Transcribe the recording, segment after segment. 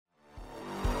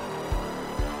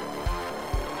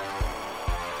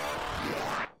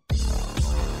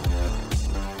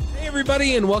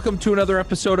everybody, and welcome to another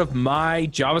episode of My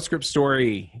JavaScript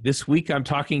Story. This week, I'm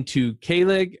talking to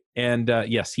Kaelig, and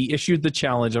yes, he issued the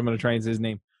challenge. I'm going to try and say his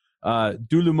name.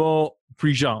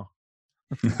 Deloumeau-Prigent.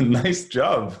 Nice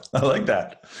job. I like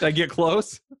that. Did I get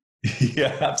close?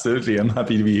 Yeah, absolutely. I'm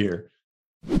happy to be here.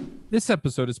 This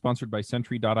episode is sponsored by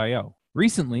Sentry.io.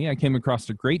 Recently, I came across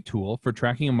a great tool for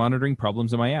tracking and monitoring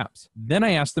problems in my apps. Then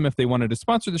I asked them if they wanted to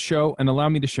sponsor the show and allow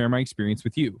me to share my experience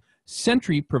with you.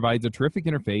 Sentry provides a terrific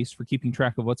interface for keeping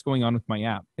track of what's going on with my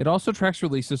app. It also tracks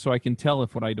releases so I can tell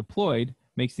if what I deployed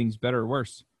makes things better or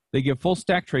worse. They give full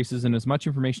stack traces and as much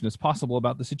information as possible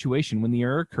about the situation when the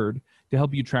error occurred to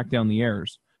help you track down the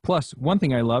errors. Plus, one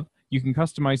thing I love, you can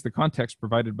customize the context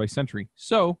provided by Sentry.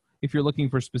 So, if you're looking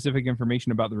for specific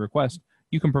information about the request,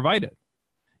 you can provide it.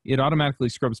 It automatically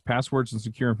scrubs passwords and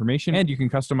secure information, and you can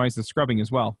customize the scrubbing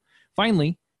as well.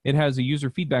 Finally, it has a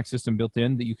user feedback system built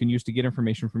in that you can use to get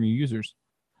information from your users.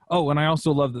 Oh, and I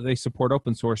also love that they support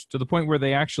open source to the point where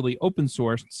they actually open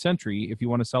sourced Sentry if you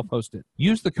want to self-host it.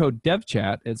 Use the code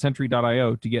DEVCHAT at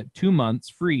Sentry.io to get 2 months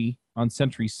free on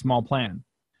Sentry's small plan.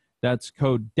 That's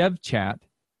code DEVCHAT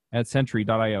at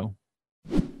Sentry.io.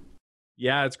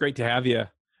 Yeah, it's great to have you.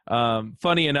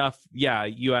 Funny enough, yeah,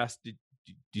 you asked,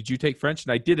 did you take French?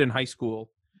 And I did in high school.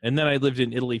 And then I lived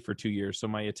in Italy for 2 years, so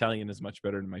my Italian is much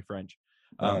better than my French.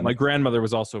 My grandmother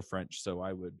was also French, so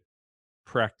I would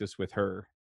practice with her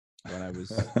when I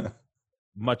was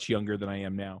much younger than I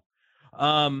am now.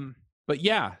 But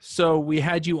yeah, so we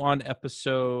had you on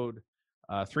episode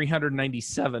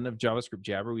 397 of JavaScript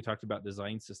Jabber. We talked about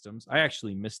design systems. I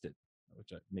actually missed it,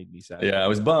 which made me sad. Yeah, I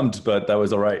was bummed, but that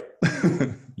was all right.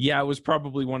 Yeah, it was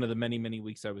probably one of the many, many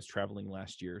weeks I was traveling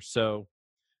last year. So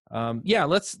yeah,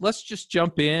 let's just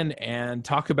jump in and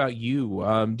talk about you.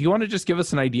 Do you want to just give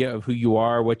us an idea of who you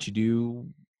are, what you do?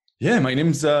 Yeah, my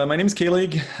name's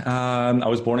Kaelig. I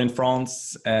was born in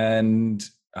France, and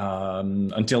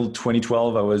until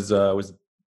 2012, I was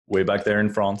way back there in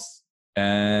France,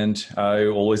 and I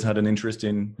always had an interest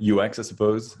in UX, I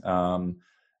suppose.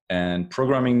 And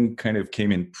programming kind of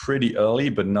came in pretty early,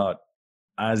 but not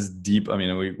as deep. I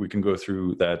mean, we can go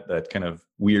through that kind of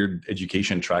weird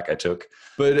education track I took.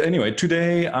 But anyway,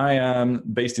 today I am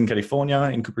based in California,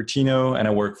 in Cupertino, and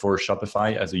I work for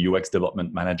Shopify as a UX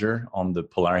development manager on the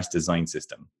Polaris design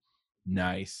system.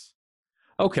 Nice.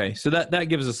 Okay, so that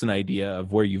gives us an idea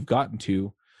of where you've gotten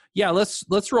to. Yeah,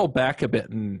 let's roll back a bit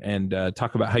and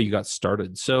talk about how you got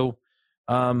started. So,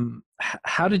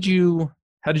 how did you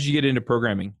get into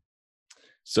programming?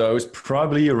 So I was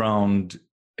probably around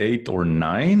 8 or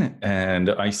 9, and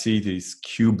I see this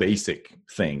QBasic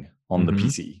thing on the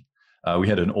PC. We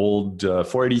had an old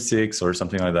 486 or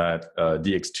something like that,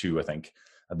 DX2, I think,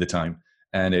 at the time.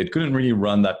 And it couldn't really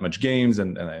run that much games,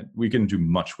 and we couldn't do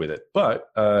much with it. But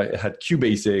it had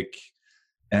QBasic,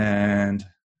 and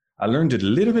I learned a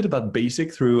little bit about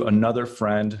BASIC through another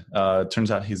friend. Turns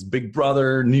out his big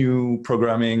brother knew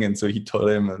programming, and so he taught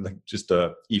him just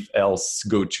a if-else,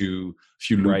 go-to,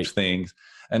 few loop things.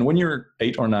 And when you're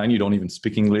 8 or 9, you don't even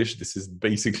speak English. This is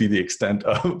basically the extent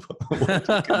of what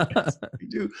you can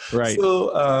do. Right.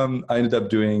 So I ended up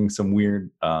doing some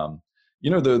weird,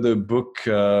 the book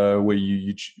where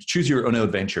you choose your own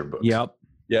adventure book. Yep.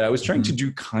 Yeah, I was trying to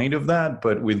do kind of that,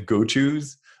 but with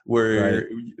go-tos, where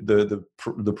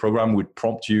the program would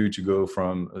prompt you to go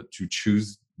to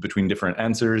choose between different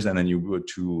answers, and then you go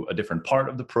to a different part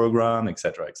of the program, et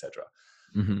cetera, et cetera.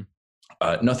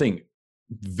 Nothing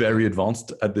very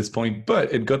advanced at this point,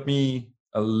 but it got me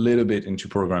a little bit into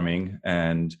programming,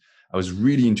 and I was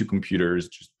really into computers,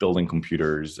 just building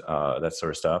computers, that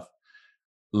sort of stuff.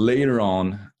 Later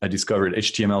on, I discovered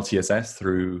HTML, CSS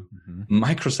through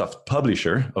Microsoft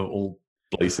Publisher, of all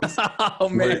places. Oh,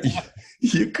 man.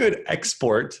 You could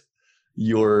export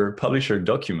your Publisher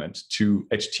document to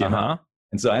HTML.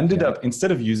 And so I ended up,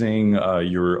 instead of using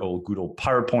your good old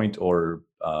PowerPoint or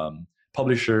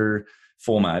Publisher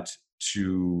format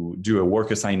to do a work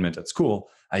assignment at school,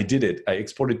 I did it. I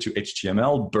exported to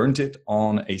HTML, burnt it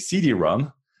on a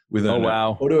CD-ROM with an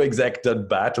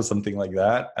autoexec.bat or something like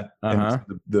that. And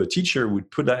the teacher would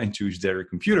put that into their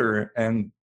computer,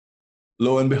 and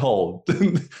lo and behold,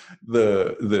 the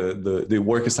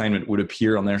work assignment would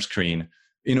appear on their screen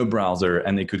in a browser,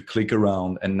 and they could click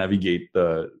around and navigate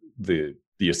the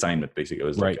assignment. Basically, it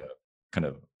was like a kind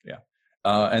of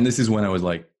and this is when I was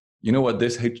like, you know what,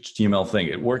 this HTML thing,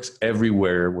 it works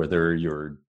everywhere, whether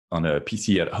you're on a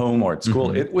PC at home or at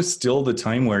school. It was still the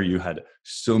time where you had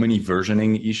so many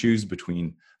versioning issues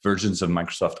between versions of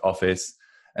Microsoft Office.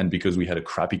 And because we had a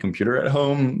crappy computer at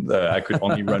home, I could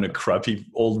only run a crappy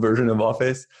old version of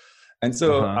Office. And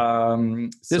so,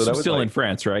 this was still in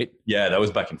France, right? Yeah, that was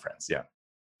back in France. Yeah.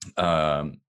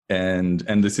 And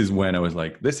this is when I was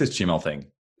like, this HTML thing,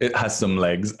 it has some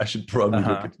legs. I should probably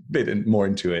look a bit more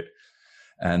into it.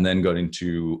 And then got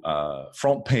into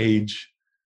front page.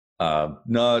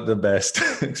 Not the best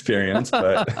experience,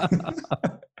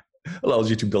 but allows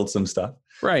you to build some stuff.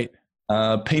 Right.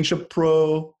 PaintShop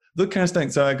Pro, the kind of thing.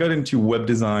 So I got into web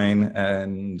design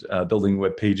and building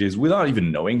web pages without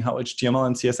even knowing how HTML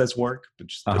and CSS work, but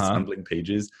just assembling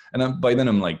pages. And by then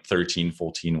I'm like 13,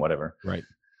 14, whatever. Right.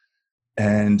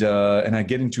 And I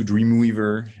get into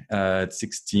Dreamweaver at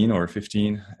 16 or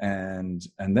 15, and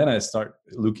then I start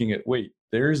looking at, wait,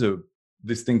 there's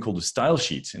this thing called a style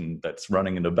sheet, and that's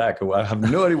running in the back. I have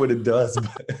no idea what it does.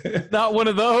 But not one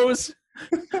of those.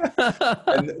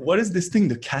 And what is this thing,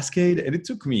 the cascade? And it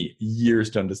took me years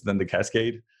to understand the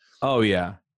cascade. Oh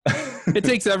yeah. It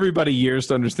takes everybody years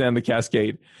to understand the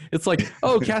cascade. It's like,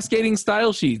 oh, cascading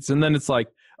style sheets, and then it's like,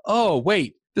 oh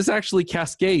wait, this actually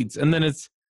cascades, and then it's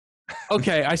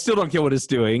okay, I still don't get what it's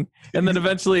doing. And then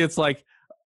eventually it's like,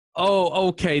 oh,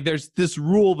 okay, there's this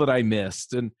rule that I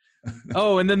missed. And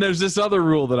and then there's this other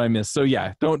rule that I missed. So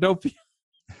yeah, don't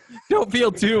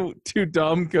feel too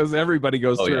dumb, because everybody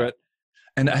goes through it.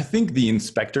 And I think the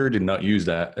inspector did not use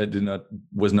that. It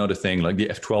was not a thing. Like the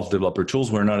F12 developer tools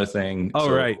were not a thing. Oh,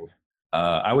 so, right.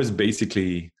 I was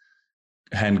basically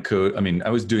hand code. I mean, I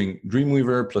was doing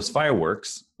Dreamweaver plus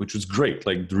Fireworks, which was great.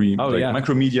 Like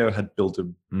Micromedia had built a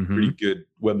pretty good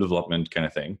web development kind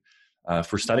of thing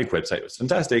for static website. It was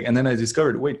fantastic. And then I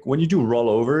discovered, wait, when you do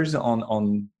rollovers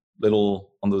on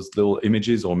those little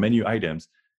images or menu items,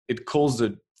 it calls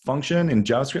the function in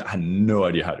JavaScript. I had no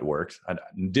idea how it worked. I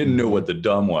didn't know what the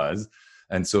DOM was.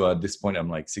 And so at this point, I'm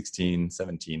like 16,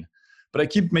 17. But I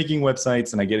keep making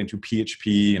websites, and I get into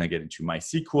PHP, and I get into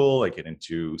MySQL, I get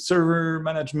into server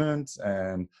management,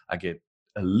 and I get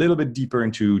a little bit deeper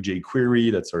into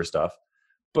jQuery, that sort of stuff.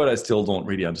 But I still don't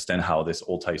really understand how this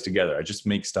all ties together. I just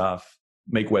make stuff,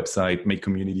 make website, make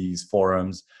communities,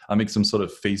 forums. I make some sort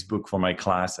of Facebook for my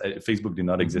class. Facebook did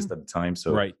not exist at the time,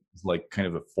 so it's like kind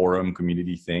of a forum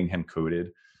community thing,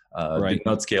 hand-coded. Did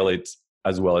not scale it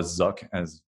as well as Zuck,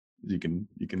 as you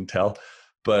can tell.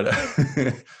 But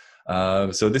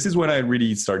so this is when I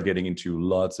really start getting into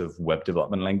lots of web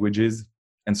development languages.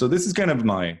 And so this is kind of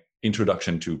my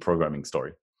introduction to programming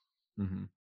story. Mm-hmm.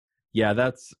 Yeah,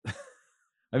 that's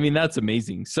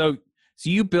amazing. So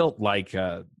you built like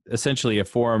essentially a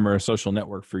forum or a social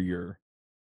network for your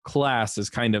class as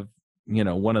kind of,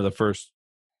 one of the first,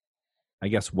 I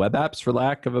guess, web apps, for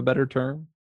lack of a better term.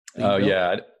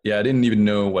 Yeah. I didn't even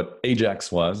know what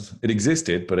Ajax was. It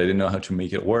existed, but I didn't know how to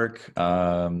make it work.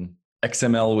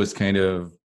 XML was kind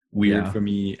of weird for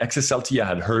me. XSLT, I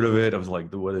had heard of it. I was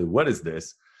like, what is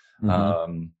this?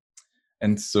 Mm-hmm.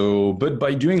 And so, but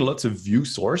by doing lots of view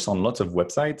source on lots of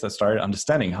websites, I started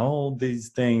understanding how all these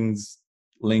things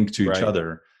link to each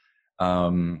other.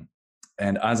 And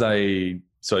as I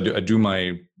do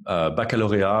my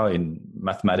baccalaureate in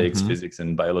mathematics, physics,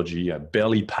 and biology. I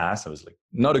barely passed. I was like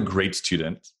not a great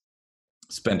student.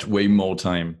 Spent way more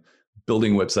time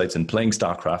building websites and playing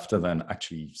StarCraft than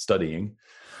actually studying.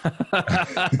 And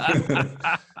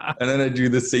then I do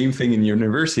the same thing in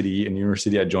university. In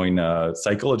university, I joined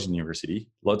psychology university.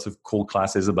 Lots of cool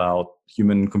classes about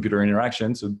human-computer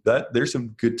interaction. So that there's some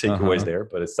good takeaways there.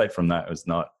 But aside from that, I was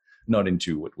not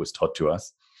into what was taught to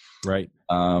us. Right.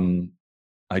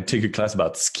 I take a class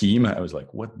about scheme. I was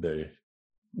like, what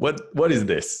is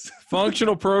this?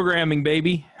 Functional programming,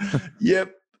 baby.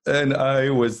 Yep. And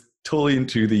I was totally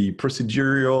into the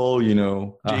procedural,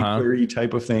 jQuery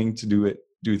type of thing to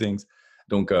do things.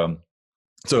 Not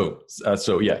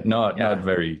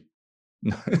very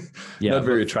not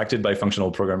very attracted by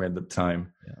functional programming at the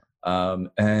time. Yeah.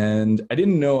 And I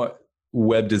didn't know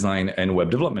web design and web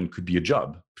development could be a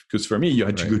job, because for me, you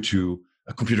had to go to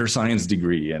a computer science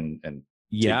degree and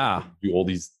do all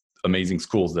these amazing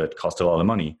schools that cost a lot of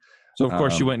money. So of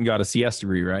course you went and got a CS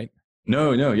degree, right?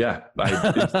 No, yeah.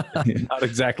 Not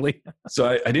exactly. So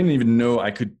I didn't even know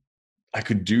I could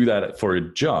do that for a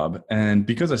job. And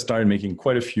because I started making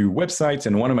quite a few websites,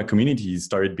 and one of my communities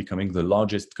started becoming the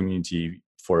largest community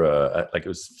for it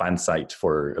was fan site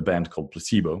for a band called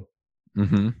Placebo.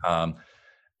 Mm-hmm.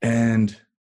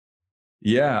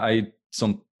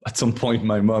 At some point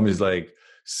my mom is like,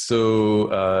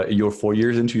 so you're 4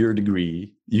 years into your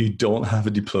degree, you don't have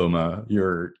a diploma,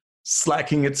 you're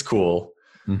slacking at school.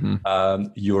 Mm-hmm.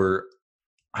 You're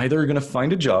either going to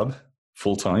find a job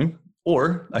full-time,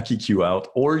 or I kick you out,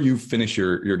 or you finish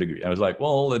your degree. I was like,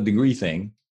 well, the degree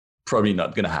thing, probably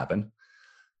not going to happen.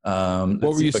 What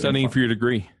were you studying for your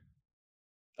degree?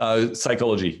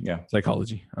 Psychology. Yeah.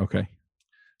 Psychology. Okay.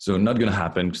 So not going to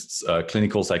happen.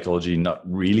 Clinical psychology, not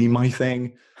really my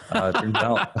thing, turns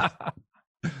out.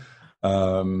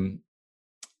 And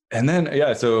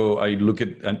then, so I look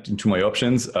into my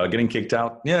options. Getting kicked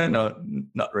out, no,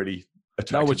 not really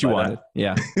attracted. Not what you wanted. That.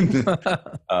 Yeah.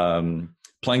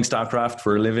 Playing StarCraft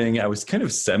for a living. I was kind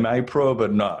of semi-pro,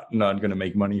 but not going to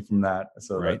make money from that.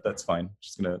 So that's fine.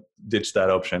 Just going to ditch that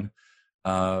option.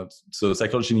 So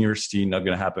psychology university, not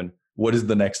going to happen. What is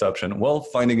the next option? Well,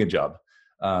 finding a job.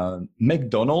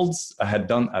 McDonald's,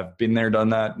 I've been there, done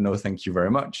that. No, thank you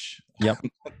very much. Yep.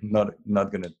 not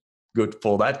going to go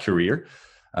for that career.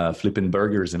 Flipping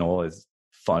burgers and all is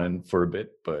fun for a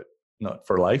bit, but not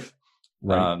for life.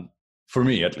 Right. For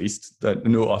me, at least.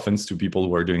 No offense to people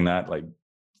who are doing that. Like,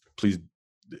 please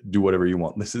do whatever you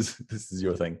want. This is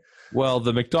your thing. Well,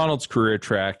 the McDonald's career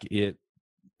track, it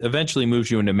eventually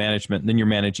moves you into management, and then you're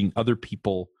managing other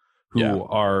people who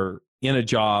are in a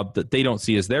job that they don't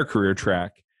see as their career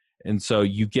track. And so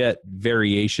you get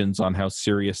variations on how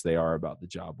serious they are about the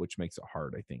job, which makes it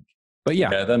hard, I think. But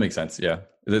yeah, that makes sense. Yeah,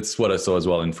 that's what I saw as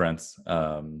well in France.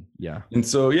 And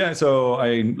so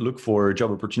I look for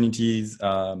job opportunities.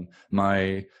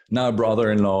 My now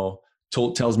brother-in-law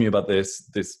tells me about this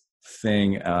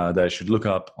thing that I should look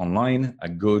up online. I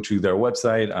go to their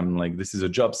website. I'm like, this is a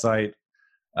job site.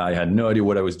 I had no idea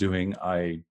what I was doing.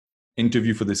 I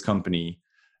interview for this company,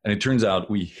 and it turns out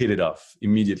we hit it off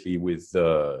immediately with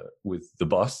the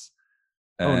boss.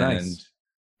 Oh, nice!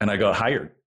 And I got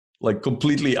hired. Like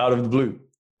completely out of the blue.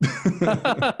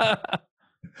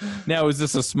 Now, is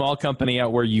this a small company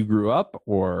out where you grew up,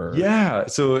 or? Yeah,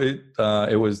 so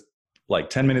it was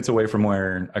like 10 minutes away from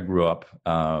where I grew up,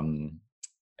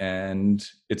 and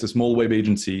it's a small web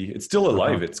agency. It's still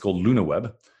alive. It's called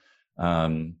LunaWeb,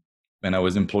 and I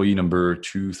was employee number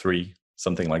 2, 3,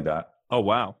 something like that. Oh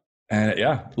wow! And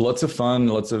lots of fun,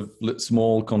 lots of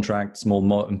small contracts, small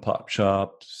mom and pop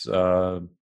shops.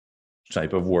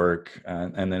 Type of work,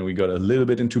 and then we got a little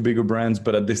bit into bigger brands,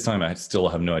 but at this time I still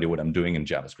have no idea what I'm doing in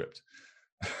JavaScript.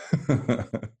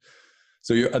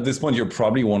 So at this point you're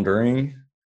probably wondering,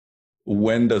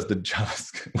 when does this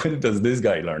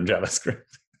guy learn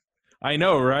JavaScript? I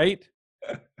know, right?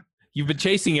 You've been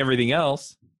chasing everything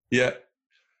else. Yeah.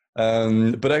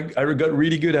 But I got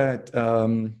really good at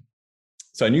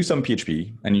so I knew some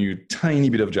PHP, I knew a tiny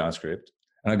bit of JavaScript.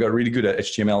 And I got really good at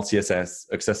HTML,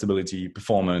 CSS, accessibility,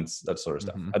 performance, that sort of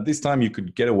stuff. At this time, you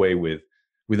could get away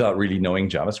without really knowing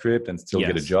JavaScript and still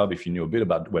get a job if you knew a bit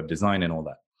about web design and all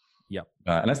that. Yeah.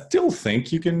 And I still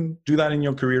think you can do that in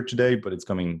your career today, but it's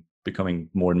becoming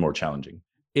more and more challenging.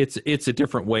 It's a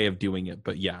different way of doing it,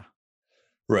 but yeah.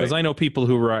 Right. Because I know people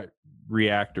who write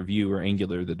React or Vue or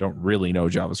Angular that don't really know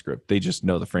JavaScript. They just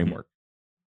know the framework.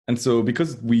 And so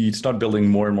because we start building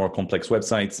more and more complex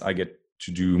websites, I get to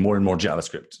do more and more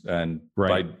JavaScript. And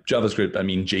by JavaScript, I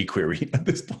mean jQuery at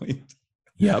this point.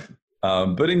 Yep.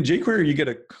 But in jQuery, you get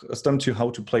accustomed to how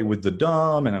to play with the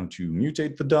DOM and how to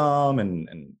mutate the DOM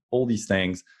and all these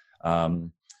things,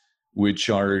 which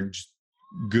are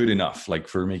good enough, like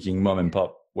for making mom and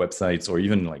pop websites, or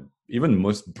even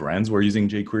most brands were using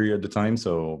jQuery at the time.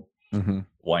 So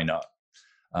why not?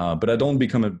 But I don't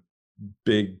become a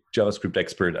big JavaScript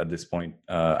expert at this point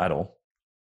at all.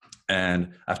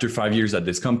 And after 5 years at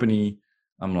this company,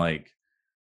 I'm like,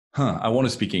 I want to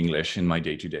speak English in my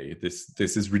day-to-day.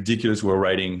 This is ridiculous. We're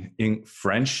writing in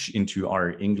French into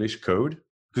our English code.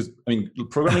 Because, I mean,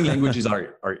 programming languages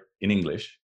are in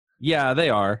English. Yeah, they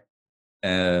are.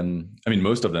 I mean,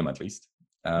 most of them at least,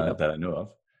 that I know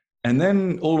of. And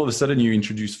then all of a sudden you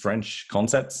introduce French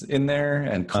concepts in there,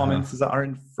 and comments that are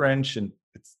in French. And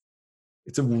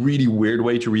it's a really weird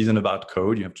way to reason about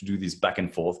code. You have to do this back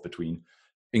and forth between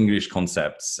English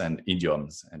concepts and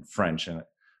idioms and French. And I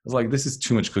was like, this is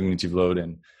too much cognitive load.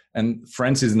 And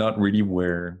France is not really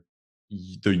where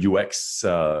the UX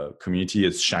community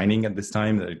is shining at this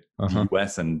time. The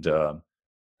US and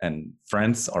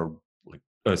France are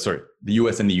the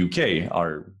US and the UK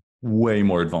are way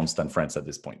more advanced than France at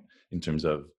this point in terms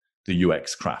of the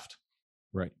UX craft.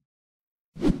 Right.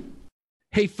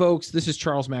 Hey folks, this is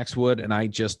Charles Max Wood, and I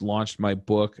just launched my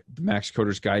book, The Max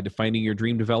Coder's Guide to Finding Your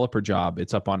Dream Developer Job.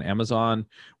 It's up on Amazon.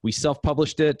 We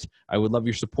self-published it. I would love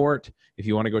your support. If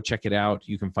you want to go check it out,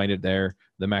 you can find it there,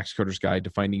 The Max Coder's Guide to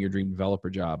Finding Your Dream Developer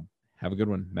Job. Have a good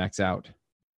one. Max out.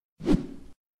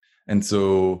 And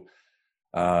so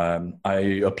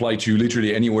I applied to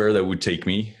literally anywhere that would take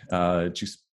me.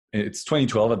 It's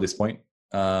 2012 at this point.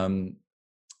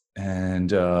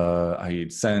 And I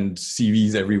send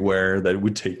CVs everywhere that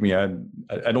would take me. I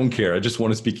don't care. I just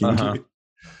want to speak English.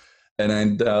 And I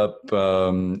ended up,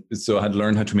 so I had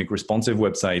learned how to make responsive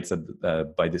websites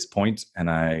by this point, and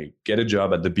I get a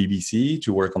job at the BBC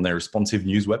to work on their responsive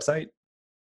news website.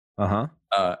 Uh-huh.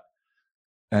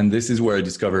 And this is where I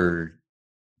discovered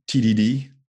TDD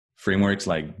frameworks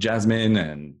like Jasmine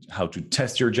and how to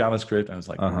test your JavaScript. I was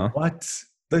like, what?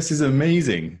 This is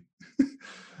amazing.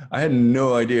 I had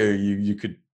no idea you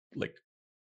could like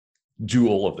do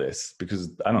all of this,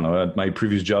 because I don't know, at my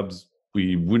previous jobs,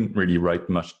 we wouldn't really write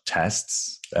much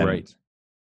tests. Right.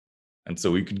 And so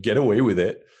we could get away with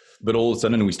it. But all of a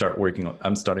sudden I'm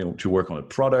starting to work on a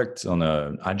product, on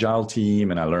an agile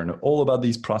team, and I learned all about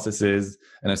these processes.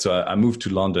 And so I moved to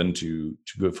London to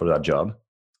go for that job.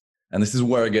 And this is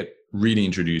where I get really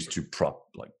introduced to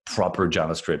proper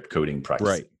JavaScript coding practice.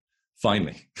 Right.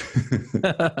 Finally.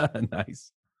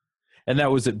 Nice. And that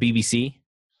was at BBC?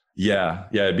 Yeah.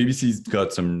 BBC's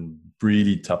got some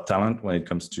really top talent when it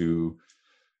comes to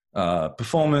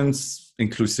performance,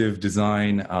 inclusive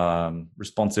design,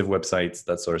 responsive websites,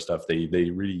 that sort of stuff.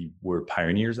 They really were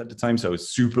pioneers at the time. So I was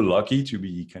super lucky to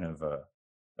be kind of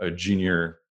a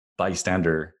junior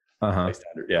bystander.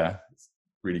 Yeah, it's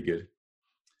really good.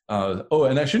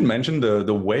 And I should mention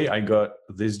the way I got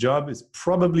this job is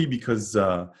probably because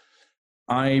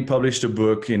I published a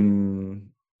book in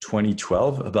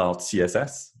 2012 about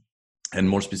CSS, and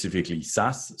more specifically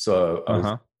Sass. So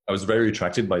I was very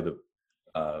attracted by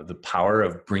the power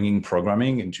of bringing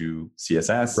programming into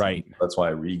CSS. Right. That's why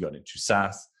I really got into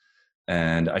Sass.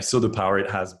 And I saw the power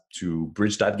it has to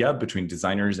bridge that gap between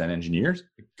designers and engineers.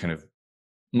 Kind of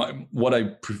what I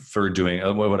prefer doing,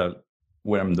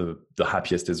 where I'm the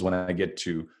happiest is when I get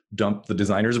to dump the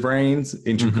designer's brains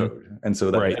into code. And so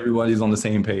that everybody's on the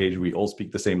same page. We all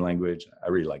speak the same language. I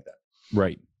really like that.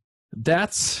 Right.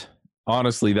 That's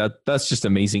honestly, that's just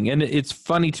amazing. And it's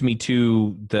funny to me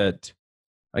too that,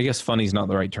 I guess funny is not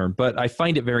the right term, but I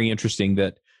find it very interesting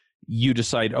that you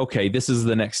decide, okay, this is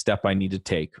the next step I need to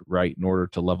take, right, in order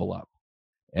to level up.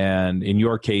 And in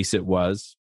your case, it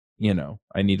was,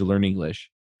 I need to learn English.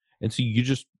 And so you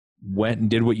just went and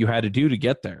did what you had to do to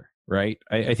get there, right?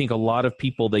 I think a lot of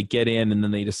people, they get in and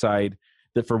then they decide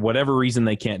that for whatever reason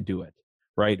they can't do it,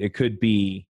 right? It could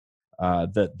be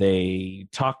that they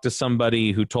talked to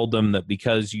somebody who told them that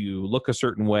because you look a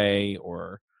certain way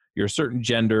or you're a certain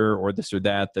gender or this or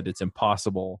that it's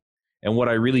impossible. And what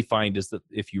I really find is that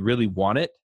if you really want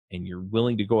it and you're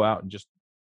willing to go out and just,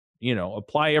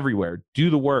 apply everywhere, do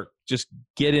the work, just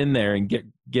get in there and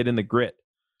get in the grit,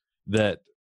 that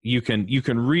you can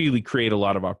really create a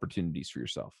lot of opportunities for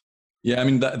yourself. Yeah, I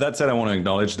mean, that said, I want to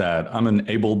acknowledge that I'm an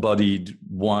able-bodied,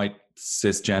 white,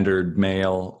 cisgendered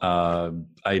male.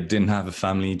 I didn't have a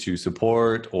family to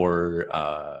support or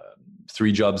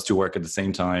 3 jobs to work at the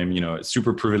same time.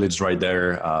 Super privileged right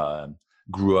there.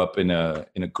 Grew up in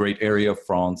a great area of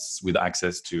France with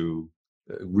access to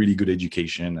really good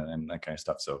education and that kind of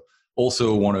stuff. So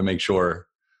also want to make sure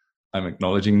I'm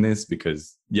acknowledging this,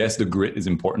 because yes, the grit is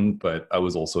important, but I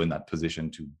was also in that position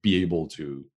to be able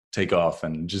to take off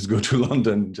and just go to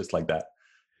London just like that.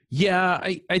 Yeah,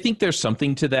 I think there's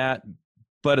something to that.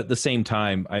 But at the same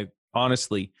time,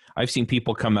 I've seen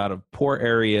people come out of poor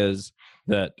areas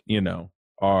that,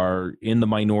 are in the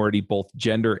minority, both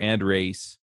gender and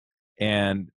race.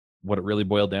 And what it really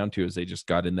boiled down to is they just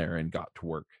got in there and got to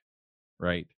work.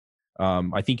 Right.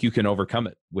 I think you can overcome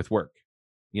it with work.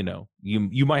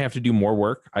 You might have to do more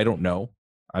work. I don't know.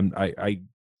 I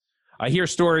hear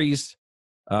stories,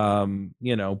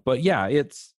 but yeah,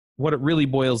 it's what it really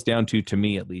boils down to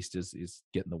me at least, is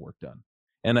getting the work done.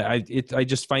 And I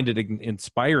just find it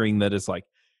inspiring that it's like,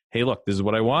 hey, look, this is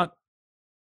what I want,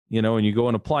 and you go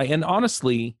and apply. And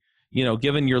honestly,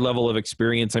 given your level of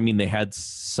experience, I mean, they had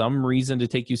some reason to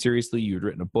take you seriously. You'd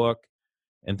written a book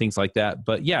and things like that.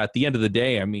 But yeah, at the end of the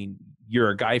day, I mean, you're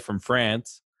a guy from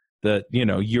France that,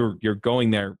 you're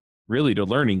going there really to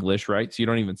learn English, right? So you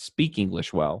don't even speak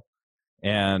English well.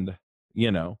 And,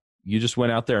 you just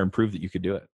went out there and proved that you could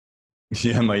do it.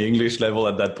 Yeah, my English level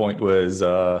at that point was, it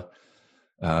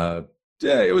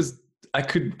was, I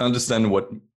could understand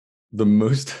what the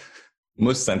most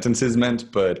sentences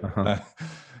meant, but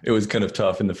it was kind of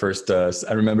tough in the first,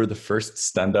 I remember the first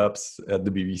stand-ups at the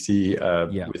BBC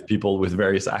with people with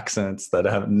various accents that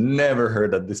I have never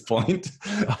heard at this point.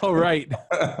 Oh, right.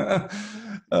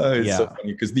 It's so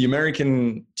funny because the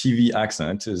American TV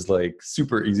accent is like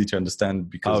super easy to understand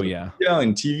because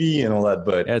in TV and all that,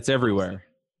 but it's everywhere.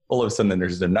 All of a sudden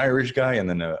there's an Irish guy and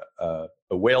then a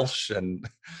Welsh and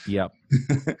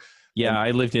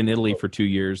I lived in Italy for 2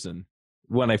 years, and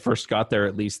when I first got there,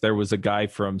 at least there was a guy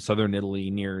from southern Italy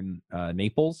near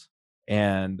Naples,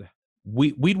 and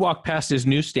we'd walk past his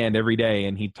newsstand every day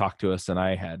and he'd talk to us and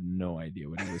I had no idea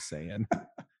what he was saying.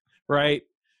 Right.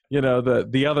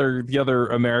 The other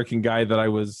American guy that I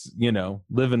was,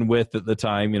 living with at the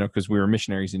time, because we were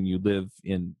missionaries and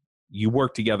you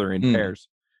work together in pairs,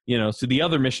 so the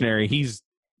other missionary, he's,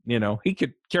 he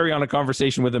could carry on a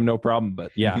conversation with him, no problem.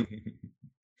 But yeah,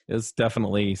 it's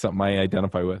definitely something I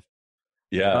identify with.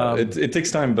 Yeah, it takes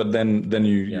time, but then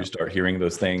you start hearing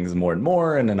those things more and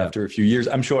more. And then after a few years,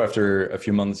 I'm sure after a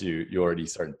few months, you already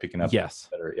started picking up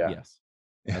better. Yeah. Yes,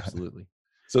 absolutely.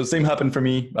 So the same happened for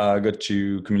me. I got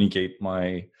to communicate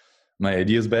my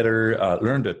ideas better,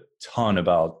 learned a ton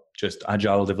about just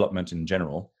agile development in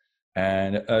general,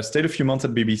 and stayed a few months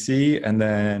at BBC. And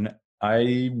then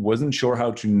I wasn't sure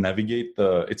how to navigate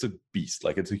it's a beast.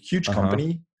 Like, it's a huge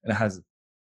company and it has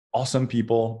awesome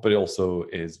people, but it also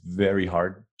is very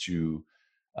hard to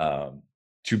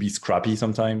be scrappy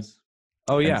sometimes.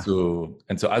 Oh yeah.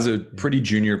 And so as a pretty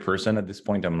junior person at this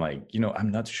point, I'm like, I'm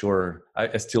not sure.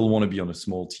 I still want to be on a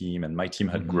small team, and my team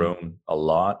had grown a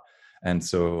lot. And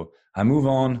so I move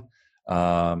on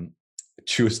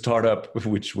to a startup,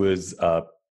 which was,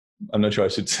 I'm not sure I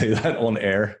should say that on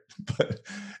air, but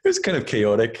it was kind of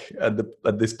chaotic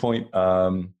at this point.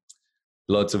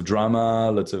 Lots of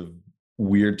drama, lots of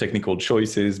weird technical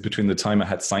choices. Between the time I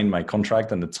had signed my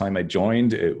contract and the time I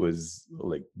joined, it was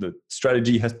like the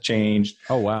strategy has changed.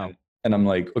 Oh, wow. And I'm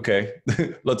like, okay,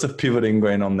 lots of pivoting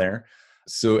going on there.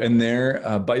 So, and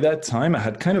by that time I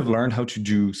had kind of learned how to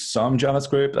do some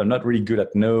JavaScript. I'm not really good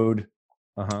at Node,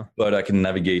 but I can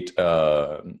navigate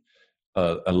a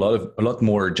lot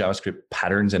more JavaScript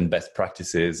patterns and best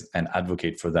practices and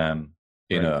advocate for them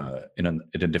in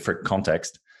a different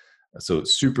context. So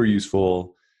super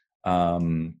useful.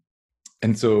 And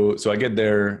so I get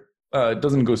there. It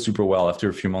doesn't go super well. After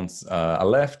a few months, I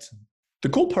left. The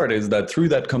cool part is that through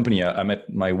that company, I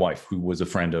met my wife, who was a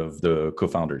friend of the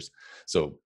co-founders.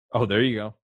 So, there you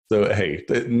go. So hey,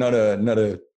 not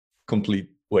a complete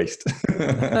waste.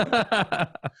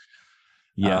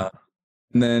 Yeah.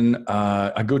 And then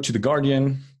I go to the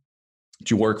Guardian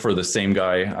to work for the same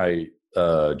guy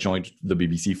I joined the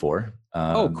BBC for.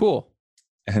 Cool.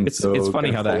 And it's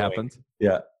funny how that happens.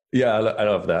 Yeah, I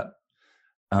love that.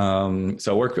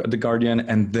 So I work at the Guardian,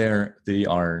 and there they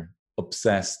are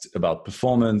obsessed about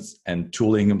performance and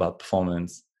tooling about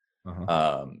performance.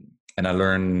 And I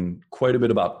learned quite a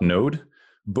bit about Node,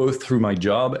 both through my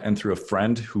job and through a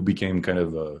friend who became kind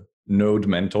of a Node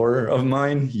mentor of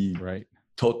mine. He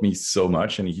taught me so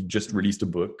much, and he just released a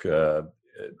book, a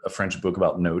French book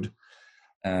about Node.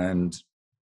 And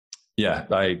yeah,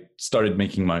 I started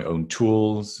making my own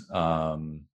tools,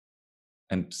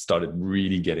 and started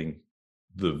really getting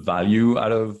the value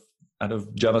out of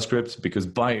JavaScript, because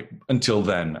until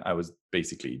then I was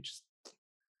basically just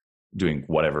doing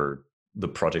whatever the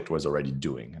project was already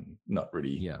doing and not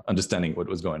really understanding what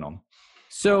was going on.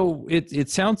 So it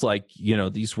sounds like,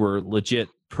 these were legit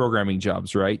programming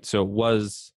jobs, right? So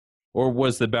was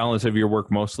the balance of your work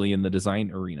mostly in the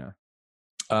design arena?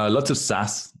 Lots of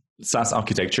SaaS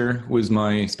architecture was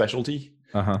my specialty.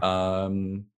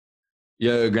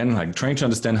 Again, like trying to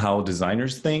understand how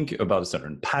designers think about a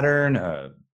certain pattern,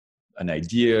 an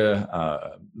idea,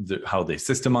 how they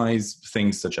systemize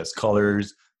things such as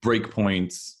colors,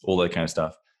 breakpoints, all that kind of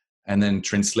stuff, and then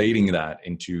translating that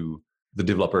into the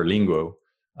developer lingo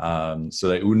so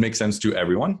that it would make sense to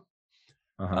everyone.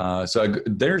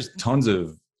 There's tons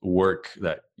of work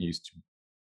that used to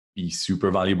be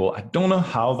super valuable. I don't know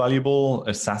how valuable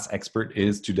a SaaS expert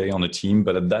is today on a team,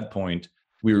 but at that point,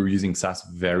 we were using SaaS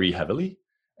very heavily,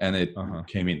 and it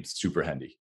came in super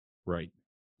handy. Right.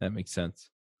 That makes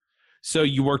sense. So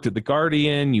you worked at The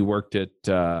Guardian, you worked at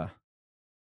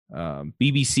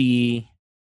BBC.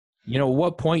 At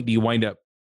what point do you wind up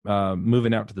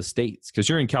moving out to the States? Because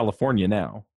you're in California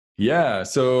now. Yeah.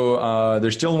 So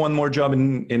there's still one more job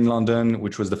in London,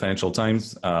 which was the Financial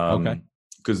Times.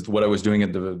 Because what I was doing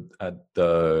at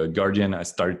the Guardian, I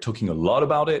started talking a lot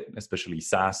about it, especially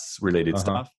SaaS related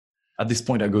stuff. At this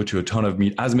point, I go to a ton of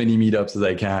as many meetups as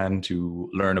I can to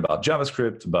learn about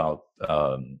JavaScript, about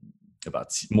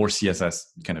more CSS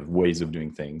kind of ways of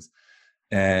doing things.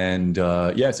 And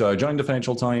so I joined the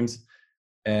Financial Times,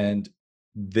 and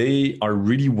they are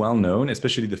really well known,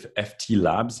 especially the FT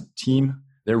Labs team.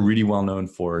 They're really well known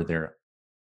for their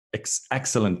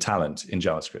excellent talent in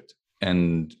JavaScript.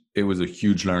 And it was a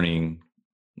huge learning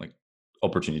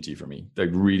opportunity for me. They're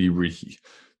really, really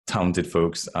talented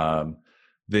folks.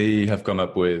 They have come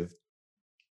up with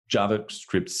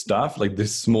JavaScript stuff. Like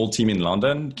this small team in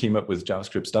London came up with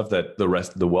JavaScript stuff that the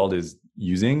rest of the world is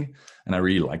using. And I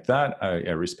really liked that.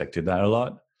 I respected that a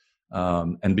lot.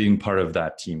 And being part of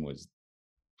that team was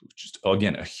just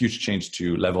again, a huge change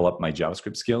to level up my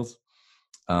JavaScript skills.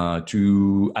 At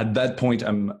that point,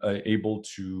 I'm able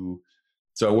to,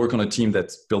 so I work on a team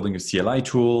that's building a CLI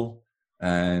tool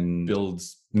and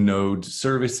builds Node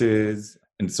services.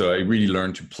 And so I really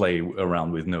learned to play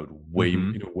around with Node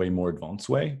in a way more advanced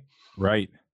way. Right.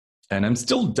 And I'm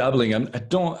still dabbling.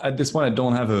 At this point, I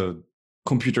don't have a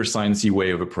computer sciencey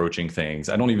way of approaching things.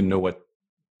 I don't even know what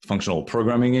functional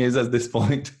programming is at this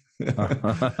point. But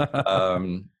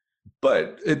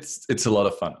it's a lot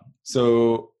of fun.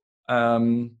 So by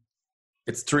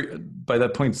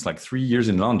that point, it's like 3 years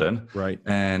in London. Right.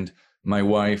 And my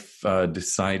wife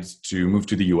decides to move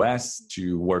to the US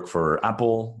to work for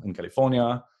Apple in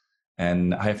California.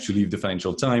 And I have to leave the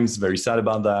Financial Times, very sad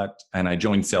about that. And I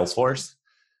joined Salesforce.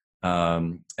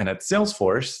 And at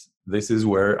Salesforce, this is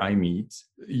where I meet.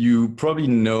 You probably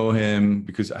know him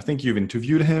because I think you've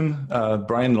interviewed him,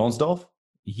 Brian Lonsdorf.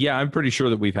 Yeah, I'm pretty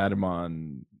sure that we've had him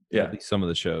on at least some of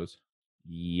the shows.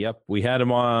 Yep, we had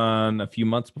him on a few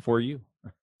months before you.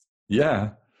 Yeah.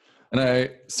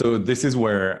 So this is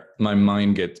where my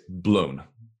mind gets blown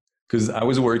because I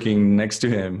was working next to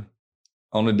him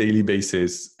on a daily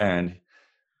basis and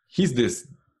he's this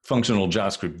functional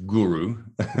JavaScript guru.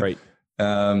 Right.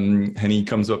 And he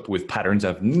comes up with patterns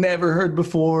I've never heard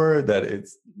before that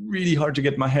it's really hard to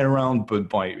get my head around, but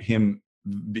by him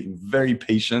being very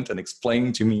patient and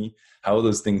explaining to me how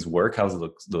those things work,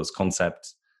 how those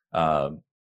concepts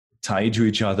tie to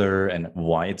each other and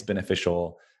why it's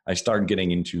beneficial, I started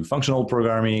getting into functional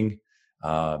programming,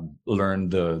 learn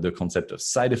the concept of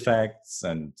side effects,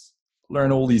 and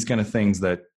learn all these kind of things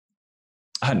that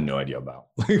I had no idea about,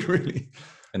 like really.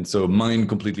 And so mind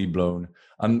completely blown.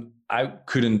 I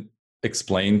couldn't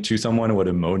explain to someone what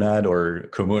a monad or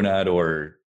comonad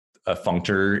or a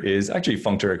functor is. Actually,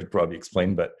 functor I could probably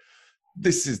explain, but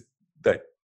this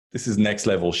is next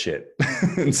level shit.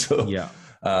 And so yeah.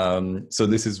 So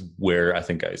this is where I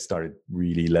think I started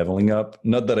really leveling up.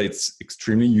 Not that it's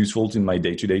extremely useful in my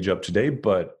day-to-day job today,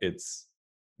 but it's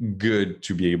good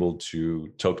to be able to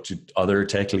talk to other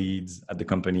tech leads at the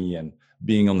company and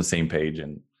being on the same page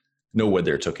and know what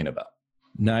they're talking about.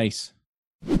 Nice.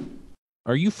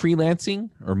 Are you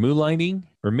freelancing or moonlighting?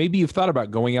 Or maybe you've thought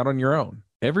about going out on your own?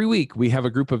 Every week, we have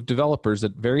a group of developers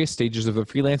at various stages of the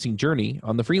freelancing journey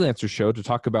on the Freelancer Show to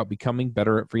talk about becoming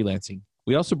better at freelancing.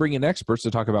 We also bring in experts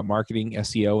to talk about marketing,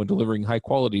 SEO, and delivering high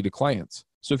quality to clients.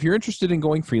 So if you're interested in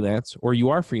going freelance or you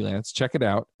are freelance, check it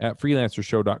out at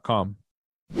freelancershow.com.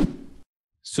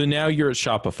 So now you're at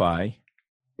Shopify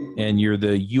and you're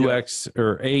the UX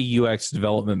or a UX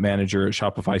development manager at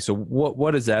Shopify. So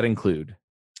what does that include?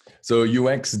 So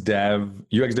UX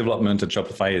development at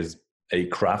Shopify is a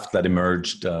craft that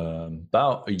emerged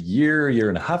about a year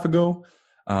and a half ago,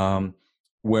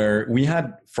 where we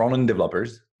had front-end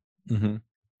developers,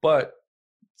 but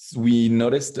we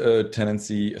noticed a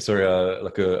tendency,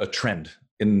 a trend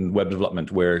in web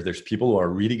development where there's people who are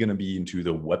really going to be into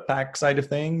the Webpack side of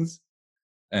things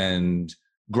and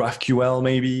GraphQL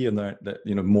maybe,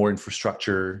 and more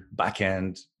infrastructure,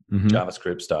 backend,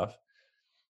 JavaScript stuff.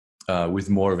 With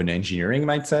more of an engineering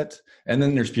mindset. And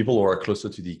then there's people who are closer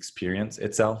to the experience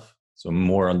itself, so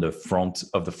more on the front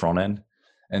of the front end.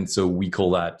 And so we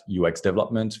call that UX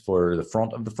development for the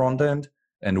front of the front end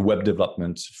and web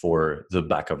development for the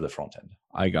back of the front end.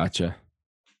 I gotcha.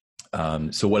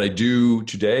 So what I do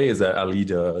today is that I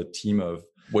lead a team of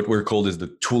what we're called is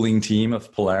the tooling team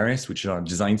of Polaris, which is our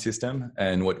design system.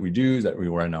 And what we do is that we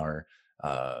run our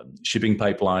shipping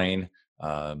pipeline,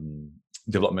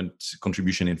 development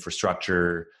contribution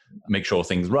infrastructure, make sure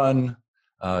things run.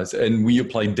 And we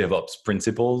apply DevOps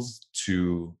principles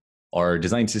to our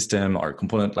design system, our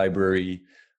component library.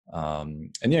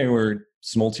 We're a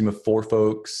small team of 4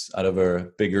 folks out of a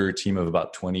bigger team of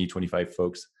about 20, 25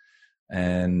 folks.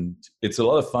 And it's a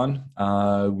lot of fun.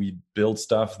 We build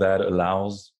stuff that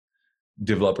allows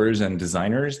developers and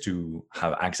designers to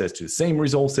have access to the same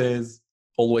resources,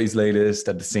 always latest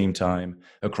at the same time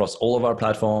across all of our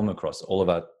platform, across all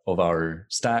of our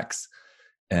stacks.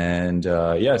 And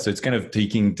so it's kind of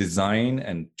taking design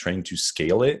and trying to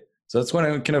scale it. So that's what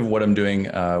I'm doing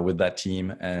with that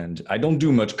team. And I don't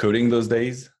do much coding those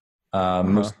days.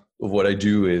 Most of what I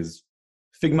do is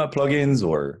Figma plugins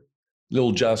or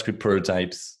little JavaScript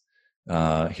prototypes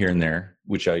here and there,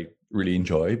 which I really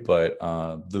enjoy. But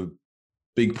the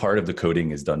big part of the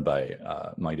coding is done by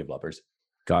my developers.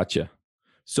 Gotcha.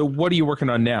 So what are you working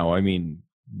on now? I mean,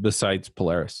 besides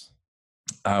Polaris?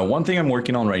 One thing I'm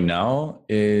working on right now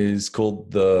is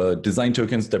called the Design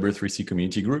Tokens W3C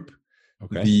Community Group.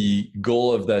 Okay. The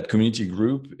goal of that community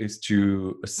group is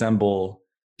to assemble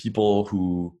people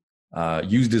who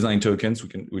use design tokens,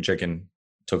 which I can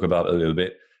talk about a little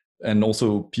bit. And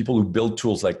also people who build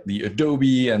tools like the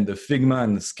Adobe and the Figma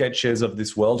and the Sketches of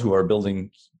this world, who are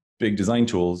building big design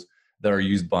tools that are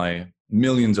used by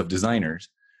millions of designers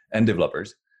and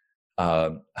developers.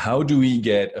 How do we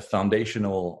get a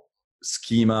foundational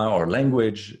schema or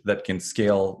language that can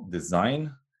scale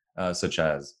design, such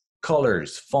as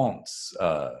colors, fonts,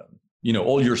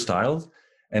 all your styles,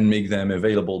 and make them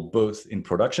available both in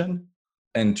production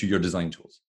and to your design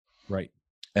tools? Right.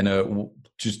 And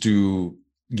just to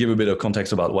give a bit of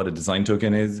context about what a design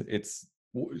token is,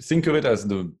 think of it as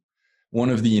one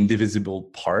of the indivisible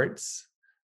parts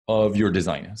of your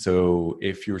design. So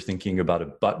if you're thinking about a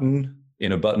button,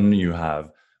 in a button you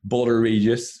have border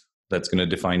radius that's going to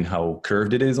define how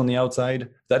curved it is on the outside.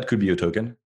 That could be a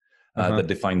token that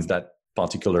defines that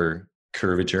particular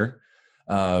curvature.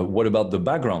 What about the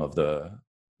background of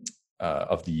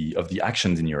the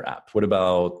actions in your app? What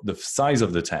about the size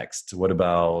of the text? What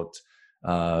about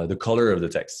the color of the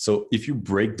text? So if you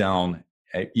break down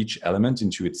each element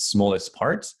into its smallest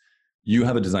parts, you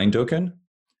have a design token,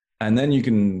 and then you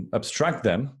can abstract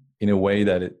them in a way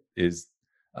that it is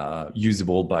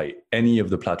usable by any of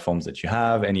the platforms that you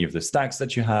have, any of the stacks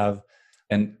that you have,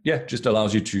 and just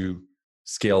allows you to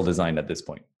scale design at this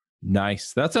point.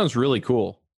 Nice. That sounds really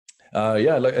cool.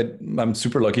 I'm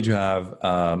super lucky to have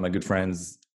my good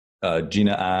friends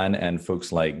Gina Ann and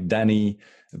folks like Danny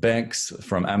Banks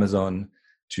from Amazon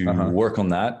to work on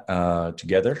that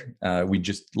together. We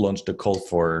just launched a call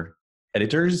for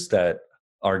editors that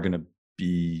are going to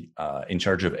be in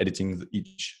charge of editing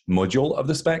each module of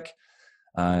the spec,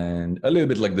 and a little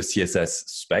bit like the CSS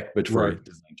spec, but for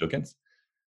design tokens.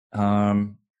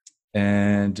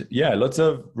 And lots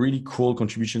of really cool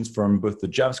contributions from both the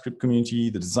JavaScript community,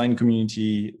 the design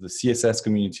community, the CSS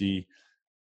community.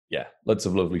 Yeah, lots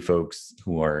of lovely folks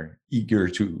who are eager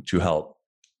to help.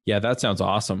 Yeah, that sounds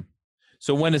awesome.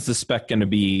 So when is the spec going to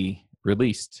be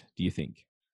released, do you think?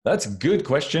 That's a good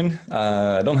question.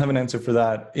 I don't have an answer for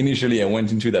that. Initially, I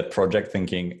went into that project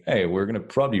thinking, hey, we're going to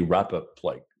probably wrap up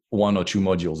like 1 or 2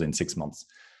 modules in 6 months.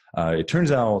 It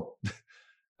turns out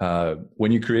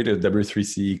when you create a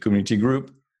W3C community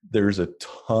group, there's a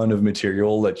ton of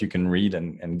material that you can read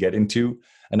and get into.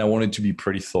 And I wanted to be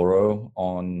pretty thorough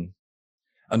on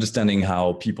understanding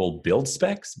how people build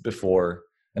specs before,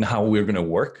 and how we're going to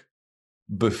work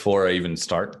before I even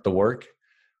start the work.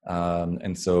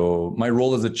 And so my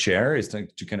role as a chair is to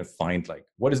kind of find like,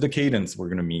 what is the cadence we're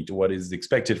going to meet? What is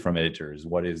expected from editors?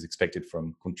 What is expected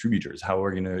from contributors? How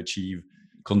we're going to achieve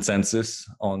consensus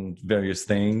on various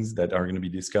things that are going to be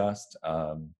discussed?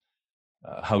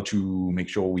 How to make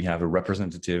sure we have a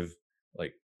representative,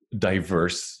 like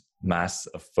diverse mass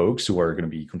of folks who are going to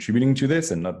be contributing to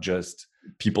this, and not just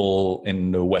people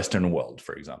in the Western world,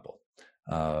 for example.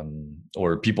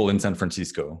 Or people in San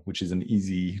Francisco, which is an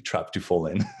easy trap to fall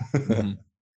in.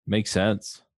 Makes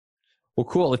sense. Well,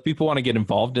 cool. If people want to get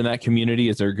involved in that community,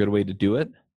 is there a good way to do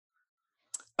it?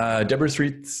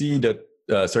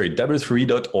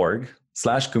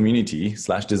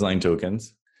 W3.org/community/design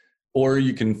tokens, or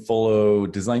you can follow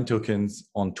design tokens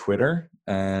on Twitter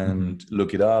and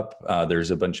look it up.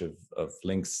 There's a bunch of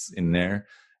links in there.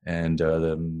 And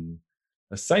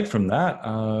aside from that,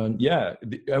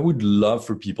 I would love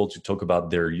for people to talk about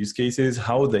their use cases,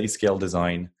 how they scale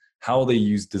design, how they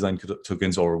use design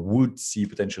tokens, or would see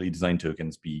potentially design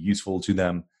tokens be useful to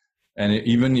them. And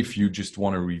even if you just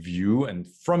want to review and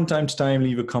from time to time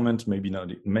leave a comment,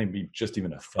 maybe just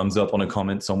even a thumbs up on a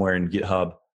comment somewhere in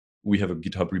GitHub. We have a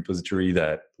GitHub repository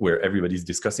where everybody's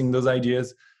discussing those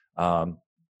ideas.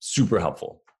 Super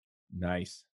helpful.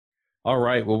 Nice. All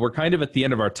right. Well, we're kind of at the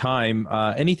end of our time.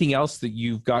 Anything else that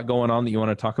you've got going on that you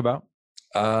want to talk about?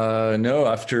 No,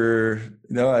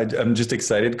 I'm just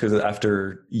excited because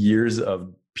after years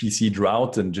of PC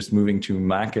drought and just moving to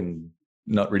Mac and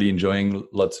not really enjoying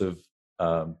lots of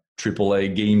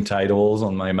AAA game titles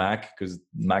on my Mac, because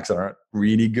Macs aren't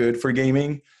really good for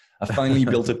gaming, I finally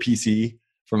built a PC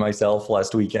for myself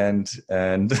last weekend,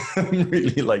 and I'm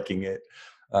really liking it.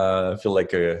 I feel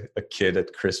like a kid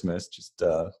at Christmas, just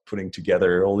putting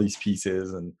together all these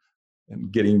pieces and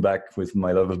getting back with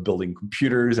my love of building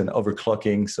computers and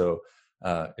overclocking. So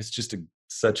it's just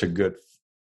such a good,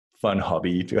 fun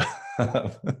hobby to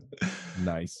have.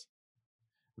 Nice.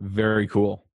 Very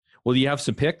cool. Well, do you have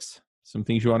some picks? Some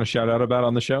things you want to shout out about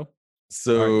on the show?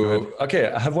 So,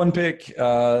 okay, I have one pick.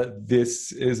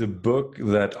 This is a book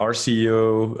that our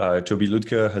CEO, Toby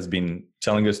Lutka, has been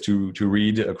telling us to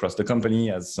read across the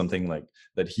company as something like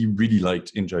that he really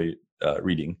enjoyed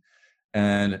reading.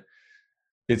 And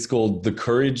it's called The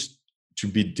Courage to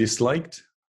be Disliked.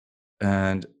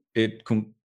 And it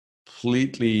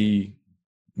completely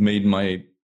made my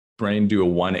brain do a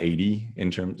 180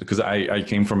 in terms, because I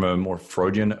came from a more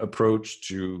Freudian approach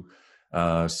to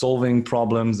solving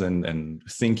problems and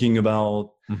thinking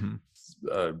about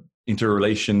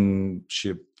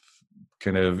interrelationship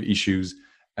kind of issues.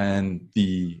 And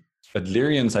the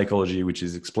Adlerian psychology, which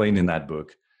is explained in that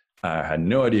book, I had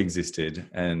no idea existed.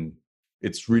 And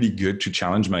it's really good to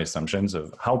challenge my assumptions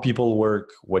of how people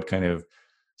work, what kind of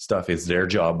stuff is their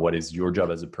job, what is your job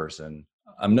as a person.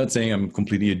 I'm not saying I'm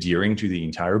completely adhering to the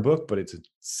entire book, but it's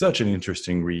such an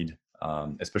interesting read,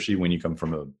 especially when you come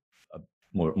from a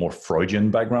more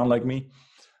Freudian background like me.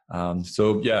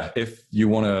 So yeah, if you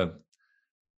want to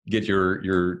get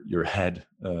your head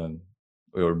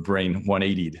or brain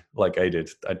 180'd like I did,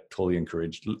 I totally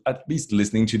encourage at least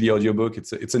listening to the audiobook.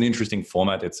 It's an interesting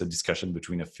format. It's a discussion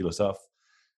between a philosopher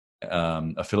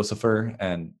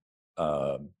and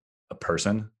a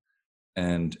person,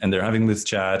 and they're having this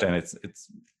chat, and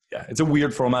it's a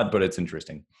weird format, but it's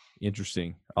interesting.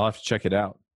 I'll have to check it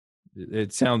out.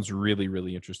 It sounds really,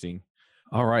 really interesting.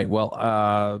 All right. Well,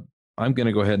 I'm going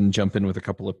to go ahead and jump in with a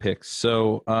couple of picks.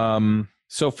 So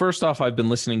first off, I've been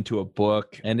listening to a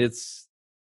book, and it's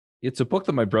a book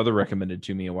that my brother recommended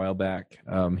to me a while back.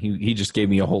 He just gave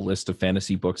me a whole list of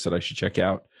fantasy books that I should check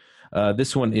out.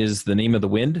 This one is The Name of the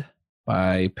Wind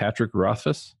by Patrick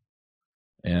Rothfuss,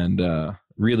 and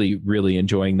really, really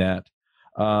enjoying that.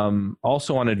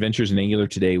 Also on Adventures in Angular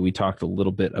today, we talked a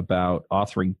little bit about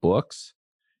authoring books.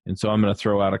 And so I'm going to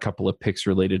throw out a couple of picks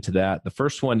related to that. The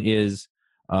first one is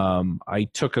I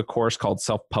took a course called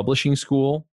Self-Publishing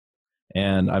School,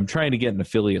 and I'm trying to get an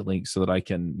affiliate link so that I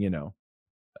can,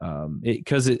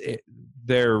 because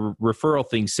their referral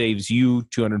thing saves you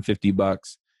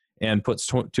 $250 and puts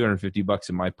 $250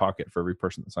 in my pocket for every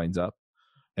person that signs up.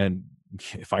 And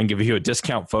if I can give you a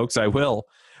discount, folks, I will.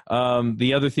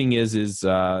 The other thing is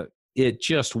it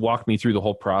just walked me through the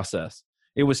whole process.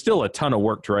 It was still a ton of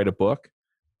work to write a book,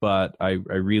 but I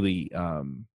really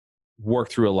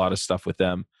worked through a lot of stuff with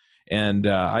them. And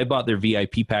I bought their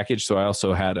VIP package, so I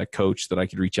also had a coach that I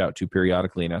could reach out to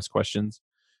periodically and ask questions.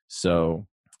 So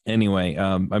anyway,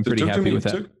 I'm pretty happy with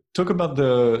that. Talk about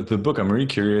the book. I'm really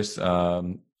curious.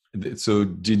 So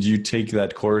did you take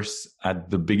that course at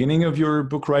the beginning of your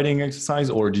book writing exercise,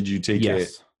 or did you take it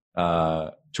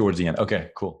towards the end? Okay,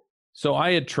 cool. So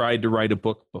I had tried to write a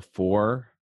book before,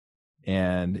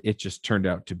 and it just turned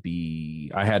out to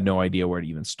be, I had no idea where to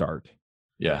even start.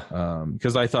 Yeah.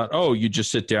 Because I thought, you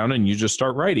just sit down and you just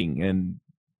start writing. And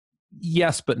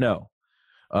yes, but no.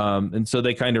 And so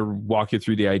they kind of walk you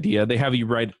through the idea. They have you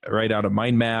write out a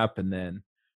mind map, and then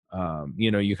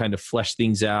you kind of flesh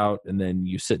things out, and then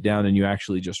you sit down and you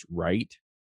actually just write,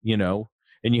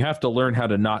 and you have to learn how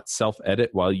to not self-edit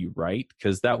while you write,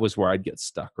 because that was where I'd get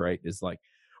stuck, right? Is like,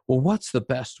 well, what's the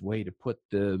best way to put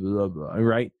the blah, blah,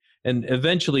 right? And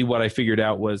eventually what I figured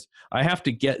out was I have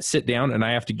to sit down and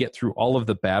I have to get through all of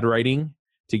the bad writing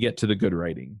to get to the good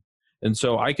writing. And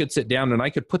so I could sit down and I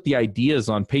could put the ideas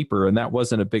on paper, and that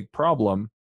wasn't a big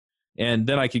problem. And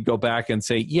then I could go back and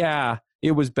say, yeah,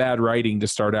 it was bad writing to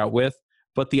start out with,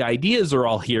 but the ideas are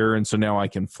all here, and so now I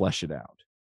can flesh it out.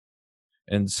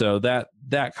 And so that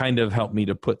kind of helped me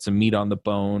to put some meat on the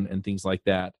bone and things like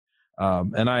that.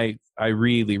 And I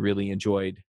really, really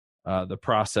enjoyed the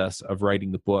process of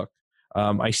writing the book.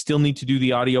 I still need to do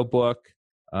the audio book,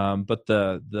 but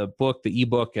the book, the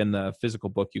ebook, and the physical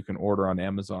book you can order on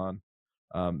Amazon.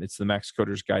 It's the Max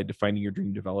Coder's Guide to Finding Your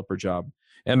Dream Developer Job.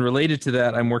 And related to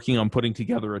that, I'm working on putting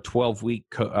together a 12-week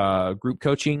group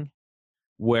coaching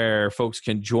where folks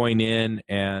can join in.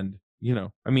 And,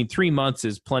 3 months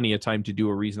is plenty of time to do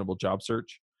a reasonable job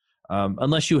search.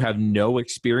 Unless you have no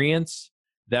experience,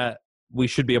 that we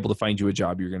should be able to find you a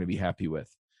job you're going to be happy with.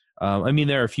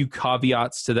 There are a few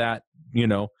caveats to that,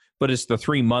 but it's the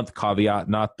 3-month caveat,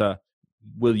 not the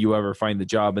will you ever find the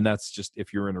job. And that's just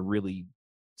if you're in a really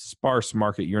sparse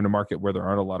market, you're in a market where there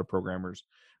aren't a lot of programmers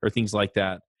or things like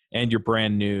that, and you're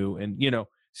brand new, and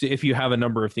so if you have a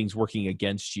number of things working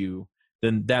against you,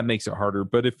 then that makes it harder.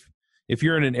 But if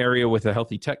you're in an area with a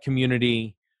healthy tech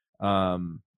community,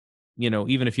 even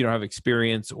if you don't have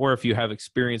experience, or if you have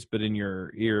experience but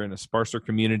you're in a sparser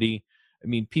community,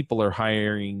 people are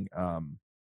hiring.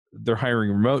 They're hiring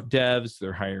remote devs.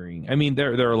 They're hiring.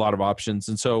 There are a lot of options,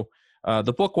 and so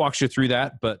the book walks you through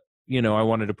that. But I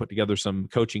wanted to put together some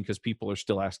coaching because people are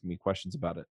still asking me questions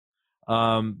about it.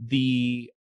 A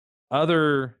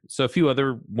few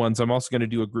other ones. I'm also going to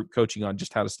do a group coaching on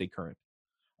just how to stay current.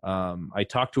 I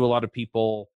talk to a lot of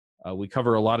people. We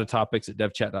cover a lot of topics at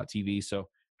devchat.tv. So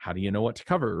how do you know what to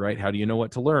cover, right? How do you know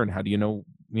what to learn? How do you know?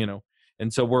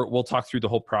 And so we'll talk through the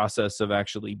whole process of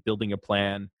actually building a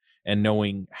plan and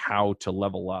knowing how to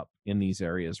level up in these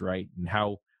areas, right? And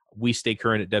how we stay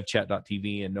current at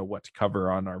devchat.tv and know what to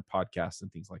cover on our podcast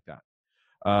and things like that.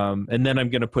 And then I'm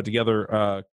going to put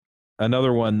together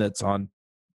another one that's on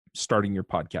starting your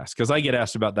podcast, because I get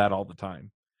asked about that all the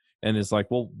time. And it's like,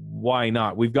 well, why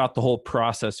not? We've got the whole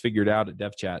process figured out at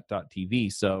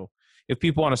devchat.tv. So if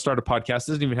people want to start a podcast, it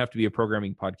doesn't even have to be a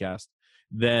programming podcast,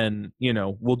 then,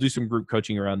 we'll do some group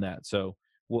coaching around that. So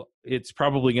it's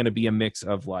probably going to be a mix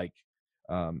of like,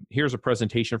 here's a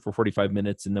presentation for 45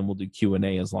 minutes, and then we'll do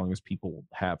Q&A as long as people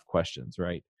have questions,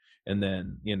 right? And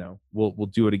then, we'll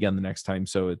do it again the next time.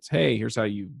 So it's, hey, here's how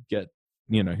you get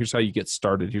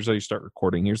started. Here's how you start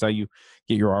recording. Here's how you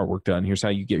get your artwork done. Here's how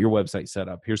you get your website set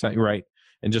up. Here's how you write,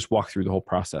 and just walk through the whole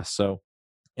process. So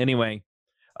anyway,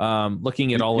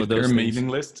 looking at all of those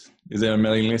things. Is there a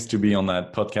mailing list to be on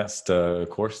that podcast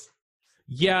course?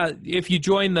 Yeah. If you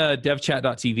join the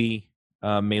devchat.tv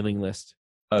mailing list,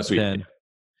 sweet. Then,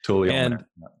 totally. And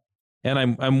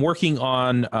I'm working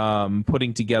on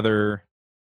putting together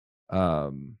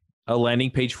a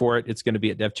landing page for it. It's going to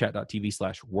be at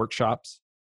devchat.tv/workshops.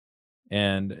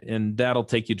 And that'll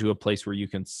take you to a place where you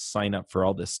can sign up for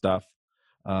all this stuff.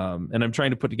 And I'm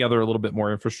trying to put together a little bit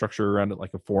more infrastructure around it,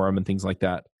 like a forum and things like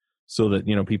that, so that,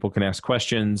 people can ask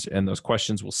questions and those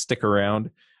questions will stick around,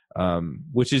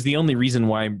 which is the only reason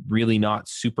why I'm really not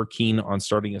super keen on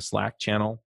starting a Slack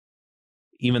channel,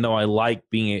 even though I like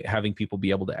having people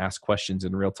be able to ask questions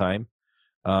in real time.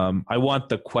 I want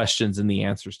the questions and the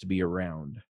answers to be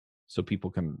around so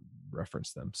people can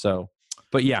reference them. So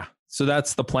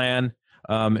that's the plan.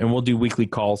 And we'll do weekly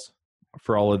calls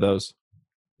for all of those.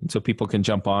 And so people can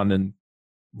jump on and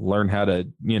learn how to,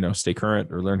 stay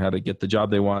current or learn how to get the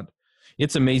job they want.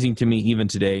 It's amazing to me, even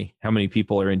today, how many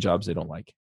people are in jobs they don't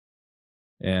like.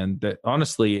 And that,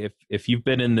 honestly, if you've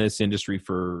been in this industry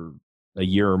for a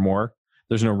year or more,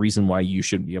 there's no reason why you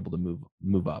shouldn't be able to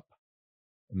move up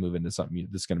and move into something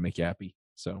that's going to make you happy.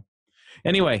 So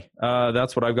anyway,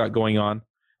 that's what I've got going on.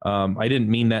 I didn't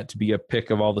mean that to be a pick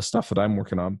of all the stuff that I'm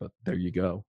working on, but there you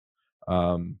go.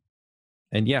 And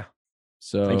yeah,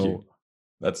 so thank you.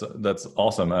 That's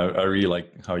awesome. I really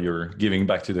like how you're giving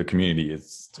back to the community.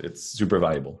 It's super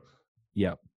valuable.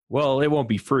 Yeah. Well, it won't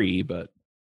be free, but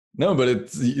no, but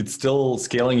it's still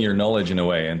scaling your knowledge in a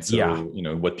way. And so,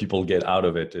 what people get out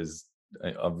of it is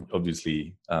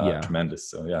obviously tremendous.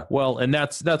 So yeah. Well, and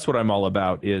that's what I'm all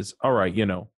about is, all right,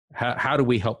 how do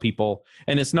we help people?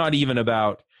 And it's not even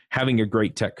about having a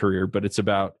great tech career, but it's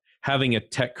about having a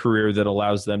tech career that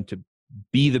allows them to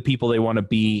be the people they want to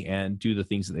be and do the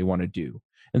things that they want to do.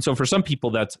 And so for some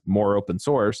people, that's more open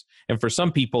source. And for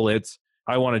some people, it's,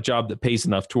 I want a job that pays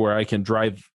enough to where I can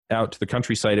drive out to the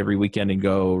countryside every weekend and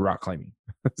go rock climbing.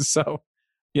 So,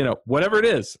 whatever it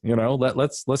is,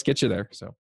 let's get you there.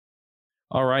 So,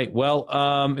 all right. Well,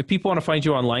 if people want to find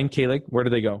you online, Kaelig, where do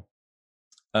they go?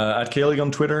 At Kaelig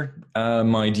on Twitter.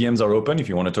 My DMs are open if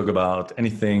you want to talk about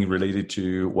anything related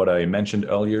to what I mentioned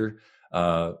earlier.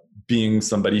 Being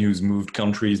somebody who's moved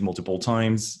countries multiple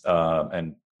times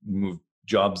and moved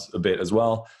jobs a bit as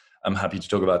well, I'm happy to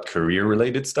talk about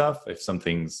career-related stuff. If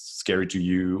something's scary to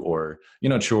you or you're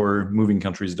not sure moving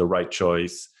countries is the right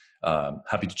choice,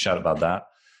 happy to chat about that.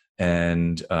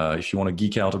 And if you want to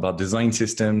geek out about design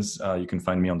systems, you can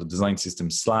find me on the Design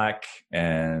Systems Slack,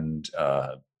 and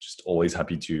just always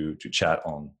happy to chat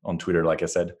on Twitter, like I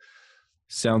said.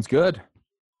 Sounds good.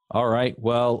 All right.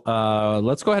 Well,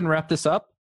 let's go ahead and wrap this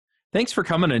up. Thanks for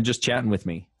coming and just chatting with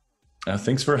me.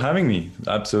 Thanks for having me.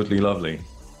 Absolutely lovely.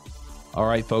 All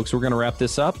right, folks, we're going to wrap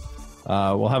this up.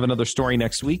 We'll have another story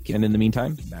next week. And in the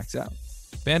meantime, max out.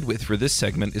 Bandwidth for this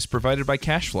segment is provided by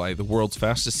CacheFly, the world's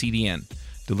fastest CDN.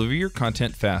 Deliver your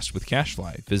content fast with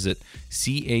CacheFly. Visit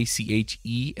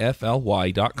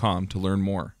CACHEFLY.com to learn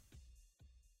more.